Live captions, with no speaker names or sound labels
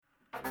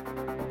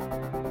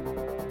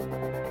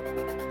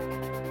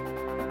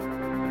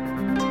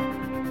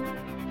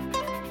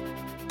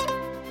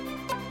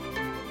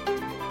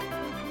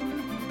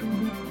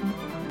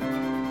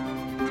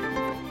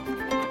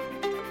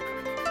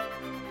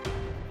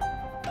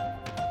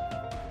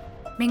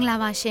မင်္ဂလာ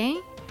ပါရှင်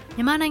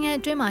မြန်မာနိုင်ငံ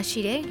အတွင်းမှာရှိ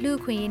တဲ့လူ့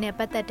အခွင့်အရေးနဲ့ပ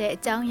တ်သက်တဲ့အ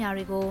ကြောင်းအရာ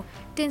တွေကို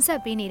တင်ဆက်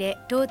ပေးနေတဲ့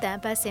ဒို့အတန်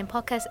ပတ်စင်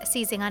podcast အစီ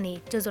အစဉ်ကနေ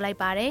ကြိုဆိုလိုက်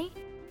ပါတယ်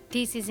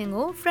ဒီအစီအစဉ်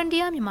ကို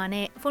Frontier မြန်မာ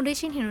နဲ့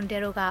Foundation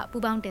Hirondale တို့က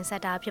ပူးပေါင်းတင်ဆ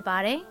က်တာဖြစ်ပါ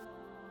တယ်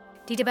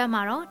ဒီတစ်ပတ်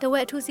မှာတော့တဝ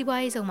က်အထူးစီး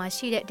ပွားရေးဆောင်မှာ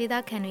ရှိတဲ့ဒေသ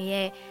ခံတွေ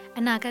ရဲ့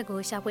အနာဂတ်ကို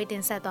ရှာဖွေတ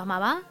င်ဆက်သွားမှာ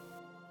ပါ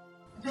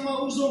ပထမ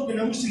ဦးဆုံးကန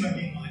ဦးစီမံ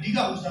ကိန်းမှာအဓိက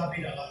ဦးစား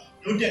ပေးတာက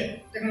လွတ်တဲ့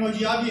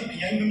technology အပြင်အ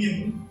ရင်မမြင်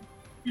ဘူး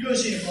ပြီးလို့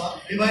ရှိရင်က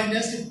revive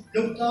testing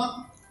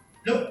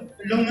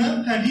လုပ်ငန်း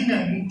ဖန်တီးနို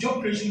င်မှု job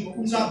creation ကို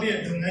ဦးစားပေး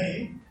တဲ့လုပ်ငန်းတွေ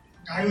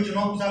ဒါတွေကိုကျွန်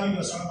တော်ဦးစားပေး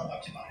ပြီးဆောင်ရွက်မှာ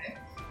ဖြစ်ပါတယ်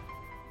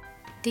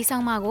ဒီဆော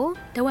င်မကို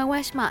The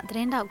West မှသတ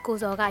င်းတောက်ကို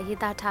စော်ကရေး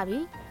သားထား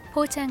ပြီး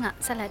ဖိုးချမ်းက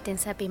ဆက်လက်တင်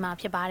ဆက်ပေးမှာ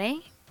ဖြစ်ပါတယ်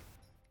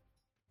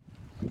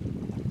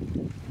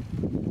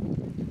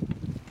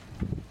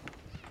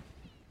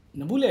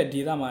နဘူးလေဒေ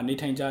သမှာနေ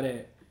ထိုင်ကြတဲ့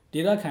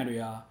ဒေသခံတွေ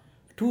ဟာ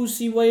အထူး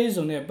စီးပွားရေး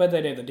ဇုံနဲ့ပတ်သ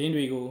က်တဲ့သတင်း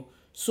တွေကို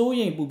စိုး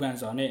ရိမ်ပူပန်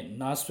စွာနဲ့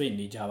နားဆွေး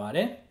နေကြပါတ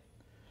ယ်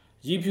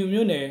။ရီဖြူ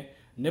မြို့နယ်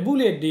နဘူး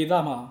လေဒေသ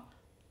မှာ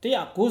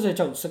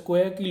196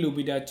 square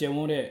kilometer ကျယ်ဝ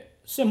န်းတဲ့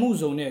စစ်မှု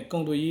ဇုံနဲ့ကု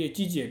န်သွယ်ရေးအ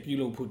ကြီးအကျယ်ပြု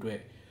လုပ်ဖို့အတွက်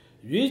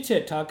ရွေးချ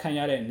ယ်ထားခံရ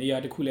တဲ့နေရာ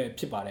တစ်ခုလည်း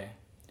ဖြစ်ပါတယ်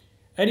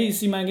။အဲ့ဒီ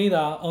စီမံကိန်း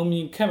သာအောင်မြ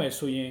င်ခဲ့မယ်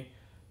ဆိုရင်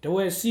တဝ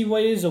က်စီး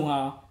ပွားရေးဇုံဟာ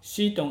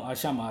ရှေးတောင်အာ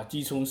ရှမှာအ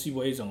ကြီးဆုံးစီး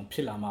ပွားရေးဇုံဖြ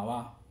စ်လာမှာပါ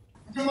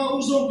။ပထမ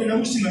ဦးဆုံးကန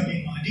ဦးစီမံကိ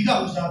န်းမှာအဓိက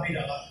ဦးစားပေး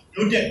တာက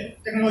လွတ်တဲ့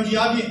technology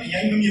အပြင်အရ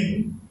င်မမြင်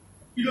ဘူး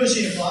ပြီးလို့ရှိ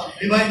ရင်က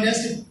revive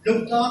testing လု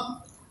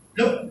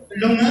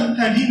ပ်ငန်းဖ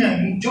န်တီးနိုင်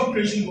မှု job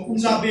creation ကို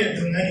ဦးစားပေးတဲ့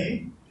လုပ်ငန်း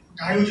တွေ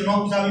ဒါတွေကိုကျွန်တော်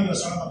ဦးစားပေးပြီး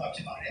ဆောင်ရွက်မှာဖြ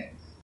စ်ပါတယ်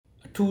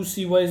အထူး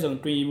စီးပွားရေးဇုံ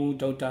တွင်မှု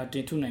ဒေါက်တာတ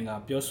င်ထုနိုင်က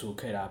ပြောဆို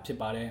ခဲ့တာဖြစ်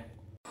ပါတယ်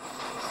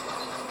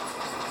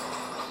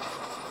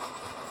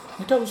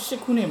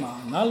2008ခုနှစ်မှာ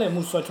နားလည်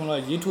မှုဆွဲထုံးလာ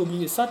ရေးထိုး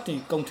ပြီးစတင်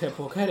ကုန်ထည်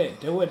ဖော်ခဲ့တဲ့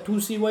ဒဝက်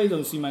ထူးစီးပွားရေး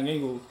ဇုံစီမံကိ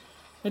န်းကို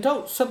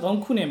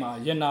2013ခုနှစ်မှာ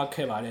ရပ်နား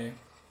ခဲ့ပါတယ်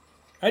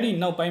အဲ့ဒီ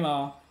နောက်ပိုင်းမှာ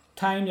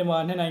ထိုင်းမြန်မာ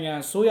နှစ်နိုင်ငံ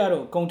ဆိုရ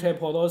တော့ကုန်ထည်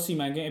ဖော်သောစီ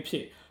မံကိန်းအဖြ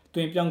စ်တွ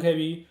င်ပြောင်းခဲ့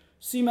ပြီး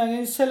စီမံကိ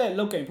န်းဆက်လက်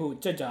လုပ်ကိုင်ဖို့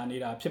ကြက်ကြာနေ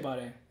တာဖြစ်ပါ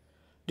တယ်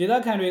ဒေသ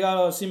ခံတွေက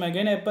တော့စီမံ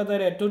ကိန်းနဲ့ပတ်သက်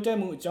တဲ့တိုးတက်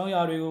မှုအကြောင်းအ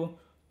ရာတွေကို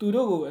သူ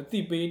တို့ကိုအသိ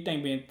ပေးတို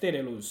င်ပင်သင့်တ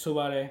ယ်လို့ဆို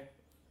ပါတယ်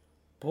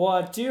ဘွာ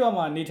ကျေးရွာ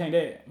မှာနေထိုင်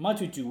တဲ့မ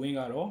ချူချူဝင်း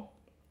ကတော့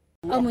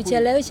အမချဲ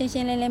လဲရှင်းရှ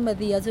င်းလင်းလင်းမ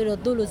သိရဆိုတော့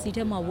သူ့လိုစီထ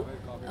က်မှာဘူး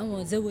အမ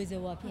ဇဝေဇ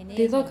ဝဖြစ်နေ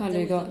ဒေသခံ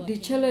တွေကဒီ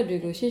ချက်လက်တွေ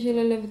ကိုရှင်းရှင်းလ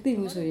င်းလင်းမသိ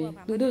ဘူးဆိုရင်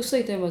သူတို့စိ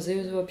တ်ထဲမှာဇ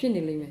ဝေဇဝဖြစ်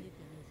နေလိမ့်မယ်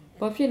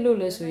ဘာဖြစ်လို့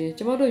လဲဆိုရင်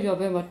ကျမတို့ရွာ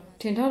ဘက်မှာ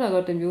ထင်ထားတာက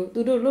တမျိုးသူ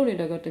တို့လုပ်နေ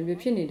တာကတမျိုး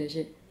ဖြစ်နေတယ်ရှ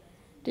င်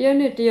တယောက်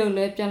နဲ့တယောက်လ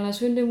ည်းပြန်လာ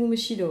ဆွေးနွေးမှုမ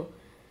ရှိတော့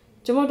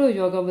ကျမတို့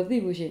ရွာကမသိ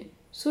ဘူးရှင်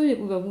စိုးရိမ်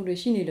ပူပန်မှုတွေ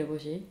ရှိနေတယ်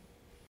ပေါ့ရှင်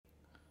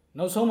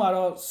နောက်ဆုံးမှာ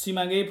တော့စီ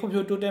မံကိန်းဖွံ့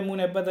ဖြိုးတိုးတက်မှု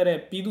နဲ့ပတ်သက်တဲ့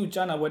ပြည်သူ့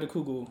ကြားနာပွဲတစ်ခု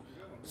ကို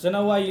ဇန်န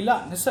ဝါရီလ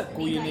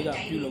29ရက်နေ့က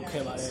ပြုလုပ်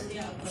ခဲ့ပါတယ်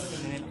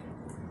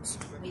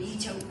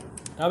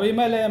ဒါပေ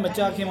မဲ့လည်းမ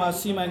ကြာခင်မှာ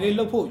စီမံကိန်း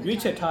လုပ်ဖို့ရွေး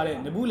ချယ်ထားတဲ့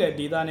နဘူးလေ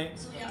ဒေသနဲ့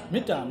မြ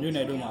စ်တာမြို့န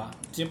ယ်တို့မှာ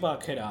ကျင်းပ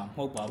ခဲ့တာမ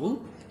ဟုတ်ပါဘူး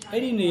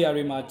အဲ့ဒီနေရာ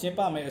တွေမှာကျင်းပ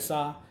မယ့်အ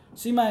စား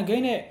စီမံကိ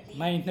န်းနဲ့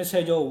မိုင်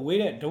20ကျော်ဝေး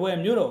တဲ့ဒဝယ်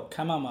မြို့တော်ခ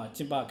မ်းမမှာကျ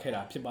င်းပခဲ့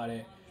တာဖြစ်ပါတ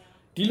ယ်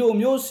ဒီလို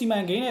မျိုးစီမံ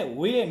ကိန်းနဲ့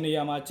ဝေးတဲ့နေ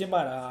ရာမှာကျင်းပ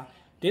တာ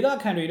ဒေသ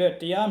ခံတွေရဲ့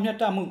တရားမျှ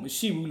တမှုမ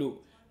ရှိဘူးလို့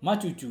မ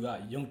ချူချူက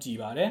ယုံကြည်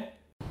ပါတယ်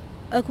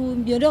အခု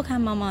မြို့တော်ခ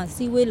မ်းမမှာ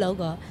စီဝေးလောက်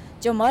က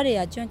ကျမတွေ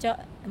ကကျွန်းကြောက်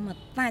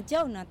တန်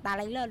ကြောက်နေတာ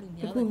လိုက်လာလူ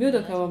မျိုးအခုမြို့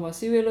တော်ခမ်းမမှာ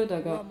စီဝေးလောက်တာ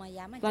က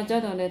တန်ကြော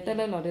က်တာနဲ့တက်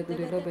လက်လာတဲ့သူ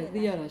တွေတော့ပဲ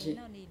သိရတာရှိ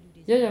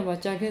ရရမှာ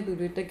ကြာခဲ့သူ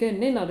တွေတကယ်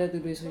နစ်လာတဲ့သူ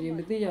တွေဆိုရင်မ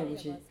သိရဘူး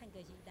ရှိ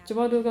ကျမ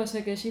တို့ကစ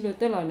က်ကရှိလို့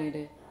တက်လာနိုင်တ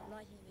ယ်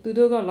သူ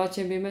တို့ကလာချ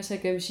င်ပေမဲ့စ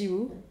က်ကမရှိ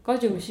ဘူးကောက်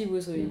ကြုံမရှိ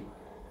ဘူးဆိုရင်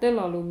တက်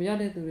လာလို့မရ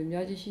တဲ့သူတွေအ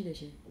များကြီးရှိတယ်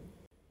ရှင်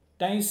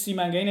တိုင်းစီ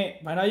မံကိန်းနဲ့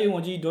ဗန္ဒာရေးဝ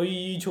န်ကြီးဒေါ်ရီ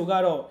ချိုက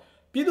တော့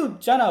ပြည်သူ့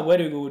ကြားနာပွဲ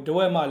တွေကိုတဝ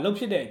က်မှလှုပ်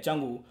ဖြစ်တဲ့အကြော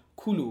င်းကို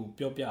ခုလို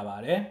ပြောပြပါ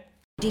တယ်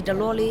ဒီတ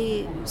လောလေး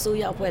စိုး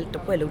ရအဖွဲ့တ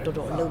စ်ဖွဲ့လုံးတော်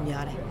တော်အလုပ်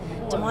များတယ်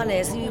။ကျွန်မလ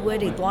ည်းစီးပွားပွဲ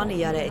တွေသွားနေ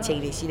ရတဲ့အချိန်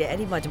တွေရှိတယ်။အဲ့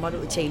ဒီမှာကျွန်မ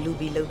တို့အချိန်လူ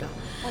ပြီးလုပ်တာ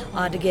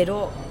။တကယ်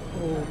တော့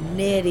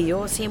နယ်တွေ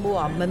ရောဆင်းဖို့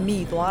ကမမိ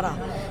သွားတာ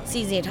စီ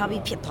စဉ်ထား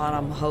ပြီးဖြစ်သွားတာ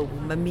မဟုတ်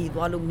ဘူး။မမိ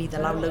သွားလို့မိသ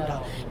လောက်လုပ်တာ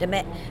။ဒါပေ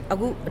မဲ့အ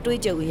ခုအတွေ့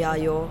အကြုံအရာ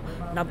ရော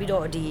နောက်ပြီး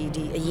တော့ဒီ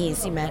အရင်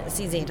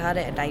စီစဉ်ထား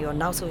တဲ့အတိုင်းရော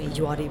နောက်ဆိုရင်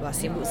ရွာတွေပါ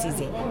ဆင်းဖို့အစီအ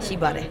စဉ်ရှိ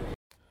ပါတယ်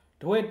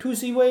။ဒဝဲထူ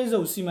စီဝဲ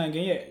စုံစီမံ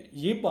ကိန်းရဲ့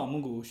ရေးပါမှု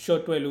ကို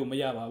ရှော့တွဲလို့မ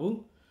ရပါဘူး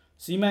။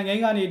စီမံကိ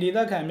န်းကနေဒေသ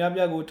ခံများ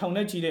ပြားကိုထောင်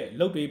နဲ့ချီတဲ့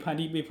လုပ်တွေဖန်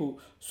တီးပေးဖို့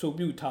ဆို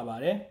ပြုထားပါ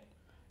တယ်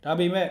။ဒါ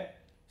ပေမဲ့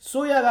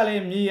ဆိုရကလ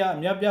ည်းမြေယာ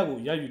များပြားကို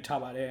ရယူ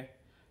ထားပါတယ်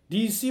။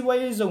ဒီစီးပွား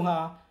ရေးဇုံဟာ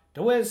ဒ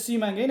ဝဲစီ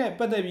မံကိန်းနဲ့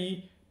ပတ်သက်ပြီး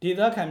ဒေ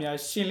သခံများ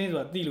ရှင်းလင်း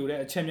စွာသိလိုတဲ့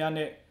အချက်များ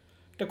နဲ့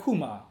တစ်ခု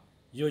မှ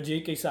ရုပ်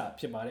ကြီးကိစ္စ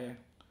ဖြစ်ပါတယ်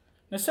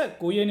။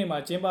29ရက်နေ့မှာ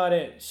ကျင်းပ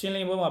တဲ့ရှင်းလ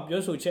င်းပွဲမှာ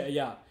ပြောဆိုချက်အရ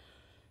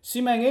စီ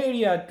မံကိန်းဧ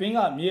ရိယာတွင်းက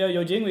မြေယာ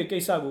ရုပ်ကြီးငွေကိ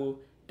စ္စကို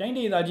တိုင်း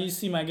ဒေသကြီး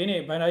စီမံကိန်း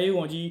နဲ့ဗန္ဒာရေးဝ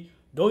န်ကြီး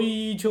ဒေါ်ရီ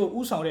ချို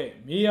ဦးဆောင်တဲ့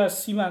မြေယာ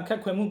စီမံခ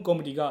န့်ခွဲမှုကော်မ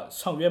တီက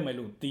ဆောင်ရွက်မယ်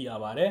လို့သိရ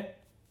ပါတယ်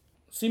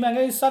။စီမံ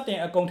ကိန်းစတင်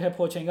အကောင့်ထဲ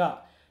ပေါ်ချိန်က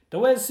ဒ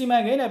ဝဲစီမံ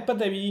ကိန်းနဲ့ပတ်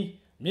သက်ပြီး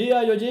မြေယာ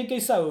ရုပ်ကြီးကိ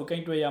စ္စကိုက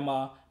င်တွယ်ရမှာ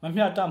မ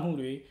မျှတမှု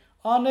တွေ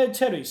အားနည်းချ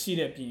က်တွေရှိ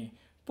တဲ့ပြင်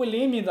ပွင့်လ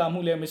င်းမြင်သာမှု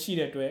လည်းမရှိ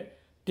တဲ့အတွက်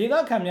ဒေသ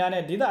ခံများ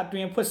နဲ့ဒေသအတွ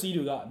င်းဖွဲ့စည်း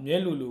သူကမြဲ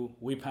လူလူ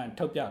ဝေဖန်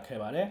ထောက်ပြခဲ့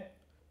ပါတယ်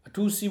အ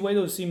ထူးစီးပွား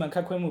ရေးစီမံခ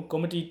န့်ခွဲမှု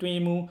ကော်မတီတွင်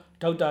မှူး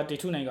ဒေါက်တာတေ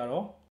ထုနိုင်က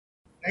တော့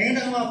နိုင်ငံ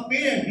တော်မှာ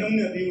ပေးတဲ့နှုံး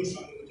နဲ့ပေးဖို့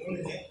ဆိုတာကိုကျွန်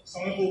တော်တို့ဆော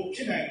င်ရွက်ဖို့ဖြ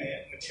စ်နိုင်တယ်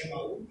မထင်ပါ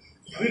ဘူး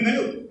ဒါပေမဲ့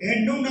လို့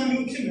နှုံးနှ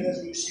မျိုးဖြစ်မယ်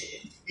ဆိုလို့ရှိရ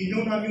င်ဒီ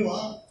နှုံးနှမျိုးဟာ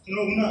ကျွန်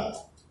တော်က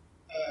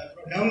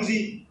လောင်စီ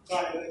က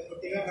လည်းကျွန်တော်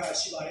တင်ပြထား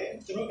ရှိပါတယ်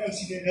ကျွန်တော် MC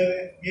တွေလ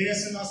ည်းမြေရဲ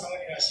စနာဆောင်ရွ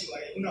က်နေတာရှိပါ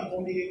တယ်ခုနပုံ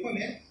ဒီတွေဖွင့်မ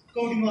ယ်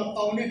ကော်ဒီမှာ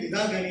ပေါင်တဲ့ဒေသ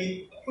ခံတွေ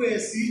အဖွဲ့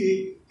အစည်းတွေ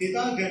ဒေသ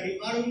ခံတွေ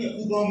အားလုံးနဲ့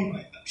ပူးပေါင်းပြီးမှ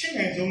ဖြစ်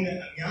နိုင်ဆုံးနဲ့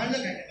အများလ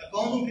က်ခံတဲ့အ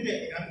ကောင်းဆုံးဖြစ်တဲ့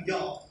အရာမျိုး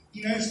ကြောင့်ဒီ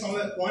နေ့ဆောင်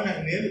ရွက်သွားနို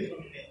င်မယ်လို့ကျွန်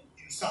တော်တို့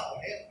ယူဆပါ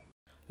တယ်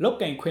လောက်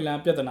ကင်ခွေလန်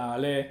ပြဿနာက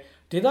လည်း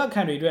ဒေသ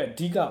ခံတွေအတွက်အ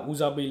ဓိကဦး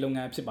စားပေးလုပ်င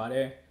န်းဖြစ်ပါတ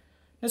ယ်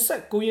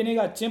29ရက်နေ့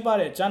ကကျင်းပ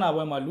တဲ့ကြားနာ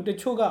ပွဲမှာလူတ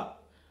ချို့က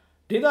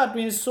ဒေသတွ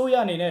င်းဆိုးရ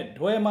နေတဲ့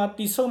ဒွယ်မှာ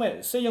တိစုံမဲ့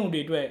စစ်ရုံ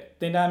တွေအတွက်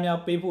တင်ဒါများ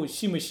ပေးဖို့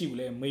ရှိမရှိဘူး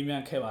လဲမေးမြ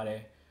န်းခဲ့ပါတ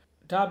ယ်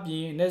ဒါပြ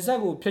င်နေဆက်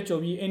ကိုဖျက်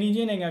ချော်ပြီးအင်ဒီဂျ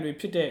င်နိုင်ငံတွေ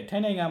ဖြစ်တဲ့ထို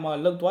င်းနိုင်ငံမှာ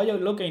လောက်သွားရော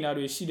က်လောက်ကင်တာ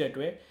တွေရှိတဲ့အ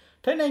တွက်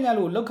ထိုင်းနိုင်ငံ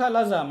လိုလောက်ခ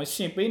လာစာမရှ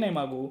င်ပေးနိုင်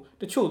မှာကို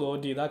တချို့သော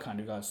ဒေသခံ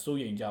တွေကစိုး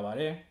ရိမ်ကြပါ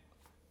တယ်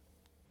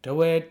ဒ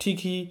ဝဲထီ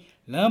ခီ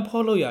လမ်း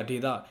ဖော်လို့ရဒေ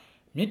သ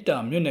မြစ်တာ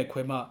မြို့နယ်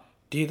ခွဲမှ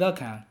ဒေသ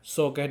ခံ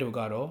စော်ကဲတို့က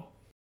တော့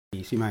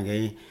ဒီစီမံကိ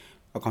န်း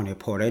အကောင့်တွေ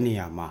ဖော်တဲ့နေ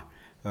ရာမှာ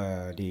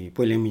ဒီ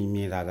ပွင့်လင်းမြ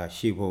င်သာ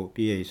ရှိဖို့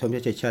ပြီးရဆုံးဖြ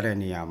တ်ချက်ချတဲ့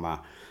နေရာမှာ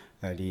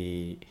ဒီ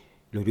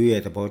လူတို့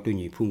ရဲ့သဘောတူ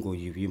ညီမှုကို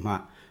ယူပြီးမှ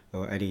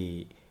အဲ့ဒီ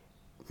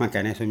မှန်က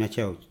န်တဲ့ဆုံးဖြတ်ချ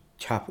က်ကို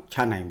ချ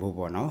နိုင်ဖို့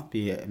ပေါ့နော်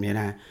ပြီးအများ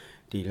အား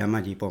ဒီလမ်းမ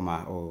ကြီးပေါ်မှာ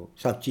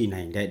စောက်ကြည့်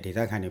နိုင်တဲ့ဒေသ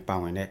ခံတွေပါ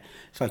ဝင်တဲ့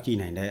စောက်ကြည့်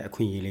နိုင်တဲ့အခွ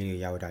င့်အရေးလေးတွေ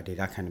ရတာဒေ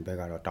သခံတွေဘက်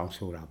ကတော့တောင်း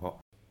ဆိုတာပေါ့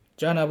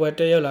ဂျာနာဘွယ်တ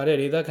က်ရောက်လာတဲ့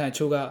ဒေသခံ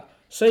ချို့က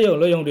စက်ရုံ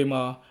လက်ရုံတွေ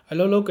မှာအ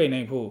လုပ်လုပ်ကိန်း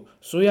နိုင်ဖို့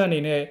ဆိုရအနေ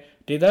နဲ့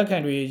ဒေသခံ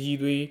တွေရည်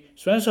သွေး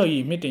စွမ်းဆောင်ရ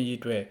ည်မြင့်တင်ရေး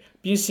အတွက်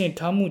ပြင်ဆင်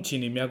ထားမှုခြေ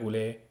အနေများကိုလ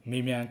ည်း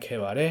မေးမြန်းခဲ့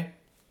ပါတယ်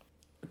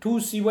အ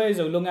ထူးစီးပွားရေး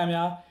လုပ်ငန်း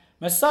များ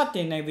မစတ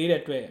င်နိုင်သေး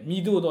တဲ့အတွက်မြ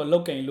ည်တို့သောလု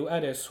ပ်ကိန်းလိုအ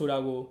ပ်တဲ့ဆိုတာ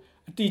ကို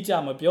အတိအကျ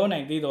မပြောနို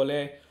င်သေးတော့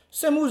လဲ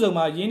စစ်မှုဆောင်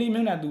မှာရင်းနှီး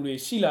မြှုပ်နှံသူတွေ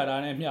ရှိလာတာ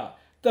နဲ့မျှ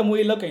တက်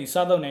မွေးလုပ်ကိန်း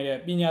စားတော့နိုင်တဲ့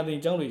ပညာသင်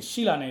ကျောင်းတွေ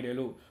ရှိလာနိုင်တယ်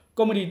လို့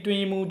ကော်မတီတွ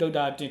င်မှူးဒေါက်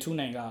တာတင်ထူး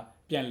နိုင်က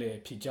ပြန်လည်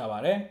ဖြေကြားပါ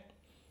တယ်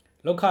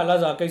လောက်ခလာ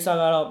စာကိစ္စ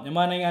ကတော့မြန်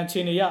မာနိုင်ငံ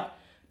ခြေနေရ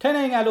ထိုင်း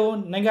နိုင်ငံလို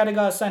နိုင်ငံတ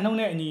ကာစံနှုန်း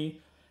နဲ့အညီ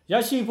ရ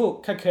ရှိဖို့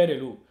ခက်ခဲတယ်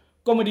လို့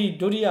ကော်မတီ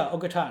ဒုတိယဥ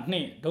က္ကဋ္ဌနှ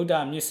င့်ဒေါက်တာ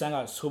မြင့်စန်းက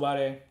ဆိုပါတ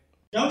ယ်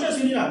။ကြောင်းချက်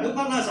ဆွေးနွေးတာလောက်ခ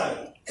လာစာရ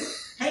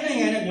ထိုင်းနိုင်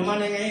ငံနဲ့မြန်မာ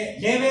နိုင်ငံရဲ့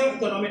level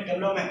economic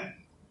development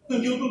ဖွံ့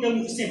ဖြိုးတိုးတက်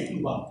မှုအဆင့်တူ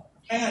ပါ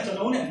။ထိုင်းကကျွန်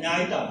တော်တို့နဲ့အများ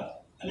ကြီးတာ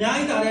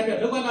တဲ့အတွက်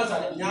လောက်ခလာစာ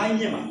လည်းအများကြီး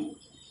မြင့်ပါ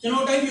။ကျွန်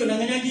တော်တိုင်းပြည်နို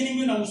င်ငံချင်းချင်း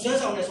မျိုးတော့ဆွဲ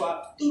ဆောင်နေဆိုတာ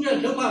သူ့ရဲ့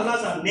လောက်ခလာ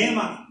စာနဲ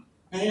မှာ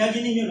နိုင်ငံချ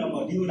င်းချင်းမျိုး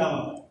တော့ဒီလိုလာ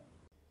မှာပါ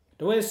။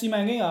ဒဝဲစီမံ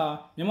ကိန်းဟာ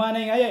မြန်မာ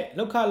နိုင်ငံရဲ့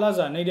လောက်ခလာ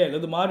စာနေတဲ့လူ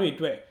သမားတွေအ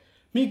တွက်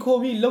မိခို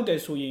ပြီးလုပ်တ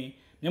ယ်ဆိုရင်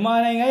မြန်မာ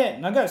နိုင်ငံရဲ့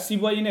ငါကစီး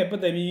ပွားရေးနဲ့ပ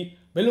တ်သက်ပြီး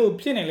ဘယ်လို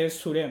ဖြစ်နေလဲ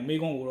ဆိုတဲ့မေး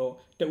ခွန်းကိုတော့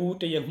တဦး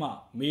တရက်မှ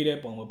မေးတဲ့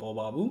ပုံမပေါ်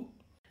ပါဘူး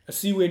အစ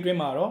ည်းအဝေးတွင်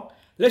မှာတော့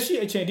လက်ရှိ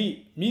အချိန်ထိ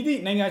မြည်သည့်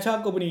နိုင်ငံခြား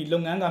ကုမ္ပဏီလု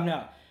ပ်ငန်းကမျှ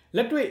လ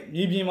က်တွေ့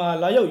မြေပြင်မှာ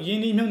လာရောက်ရ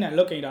င်းနှီးမြှုပ်နှံ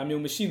လုပ်ကိုင်တာ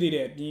မျိုးမရှိသေး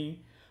တဲ့အပြင်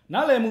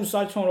နားလည်မှု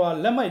စာချွန်တော်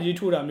လက်မှတ်ရေး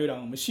ထိုးတာမျိုးတော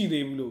င်မရှိ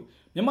သေးဘူးလို့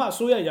မြန်မာအ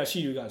စိုးရရာရှိ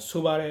တွေက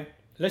ဆိုပါတယ်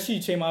လက်ရှိ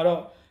အချိန်မှာ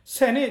တော့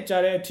10နှစ်ကြာ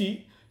တဲ့အထိ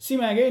စီ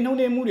မံကိန်းနှုံး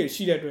နှင်းမှုတွေ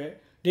ရှိတဲ့အတွက်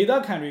ဒေသ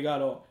ခံတွေက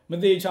တော့မ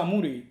သေးချာမှု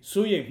တွေ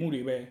စိုးရိမ်မှု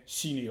တွေပဲ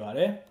ရှိနေပါတ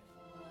ယ်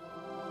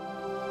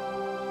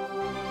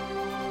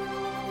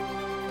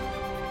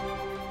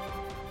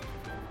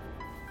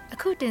အ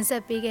ခုတင်ဆ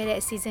က်ပေးခဲ့တဲ့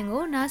အစီအစဉ်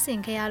ကိုနားဆင်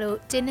ခဲ့ရလို့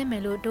ကျင်းနေမ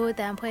ယ်လို့ဒို့အ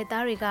တန်ဖွဲ့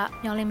သားတွေက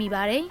မျှော်လင့်မိ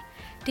ပါတယ်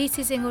ဒီအ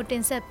စီအစဉ်ကိုတ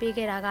င်ဆက်ပေး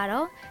ခဲ့တာက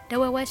တော့ The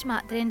West မှ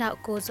သတင်းတောက်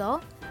ကိုစော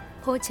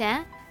ဖိုးချန်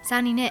ဇာ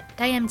နီနဲ့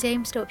Diane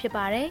James တို့ဖြစ်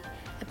ပါတယ်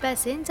အပတ်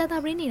စဉ်ဇာတာ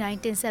ပရင်းနေတိုင်း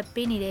တင်ဆက်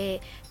ပေးနေတဲ့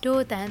ဒို့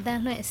အတန်အတန်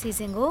လွှင့်အစီအ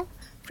စဉ်ကို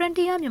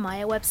Frontier မြန်မာ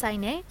ရဲ့ website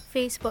နဲ့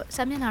Facebook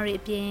စာမျက်နှာတွေ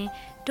အပြင်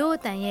ဒို့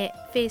အတန်ရဲ့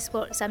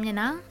Facebook စာမျက်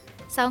နှာ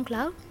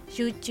SoundCloud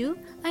YouTube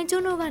အိုင်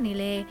ကျိုးတို့ကနေ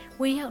လည်း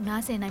ဝင်ရောက်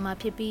နားဆင်နိုင်မှာ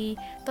ဖြစ်ပြီး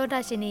သောတာ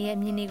ရှင်တွေရဲ့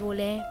အမြင်တွေကို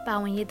လည်းပါ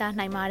ဝင်ရေးသား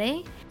နိုင်ပါတယ်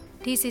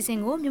။ဒီစီစဉ်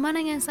ကိုမြန်မာ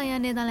နိုင်ငံဆိုင်ရာ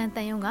နယ်သာလန်တ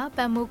န်ယုံက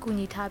ပံ့ပိုးကူ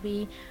ညီထား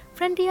ပြီး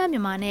Frontier မြ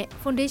န်မာနဲ့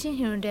Foundation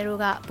Hyundai တို့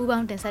ကပူးပေါ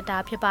င်းတင်ဆက်တာ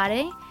ဖြစ်ပါတ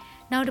ယ်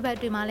။နောက်တစ်ပတ်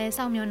တွင်မှလည်း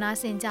စောင့်မျှော်နား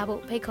ဆင်ကြ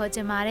ဖို့ဖိတ်ခေါ်ချ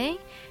င်ပါတယ်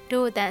။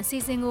တို့အတန်စီ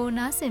စဉ်ကို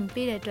နားဆင်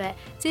ပေးတဲ့အတွက်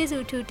ကျေး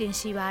ဇူးထူးတင်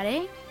ရှိပါတ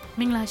ယ်။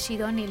မင်္ဂလာရှိ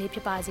သောနေ့လေးဖြ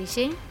စ်ပါစေ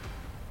ရှင်။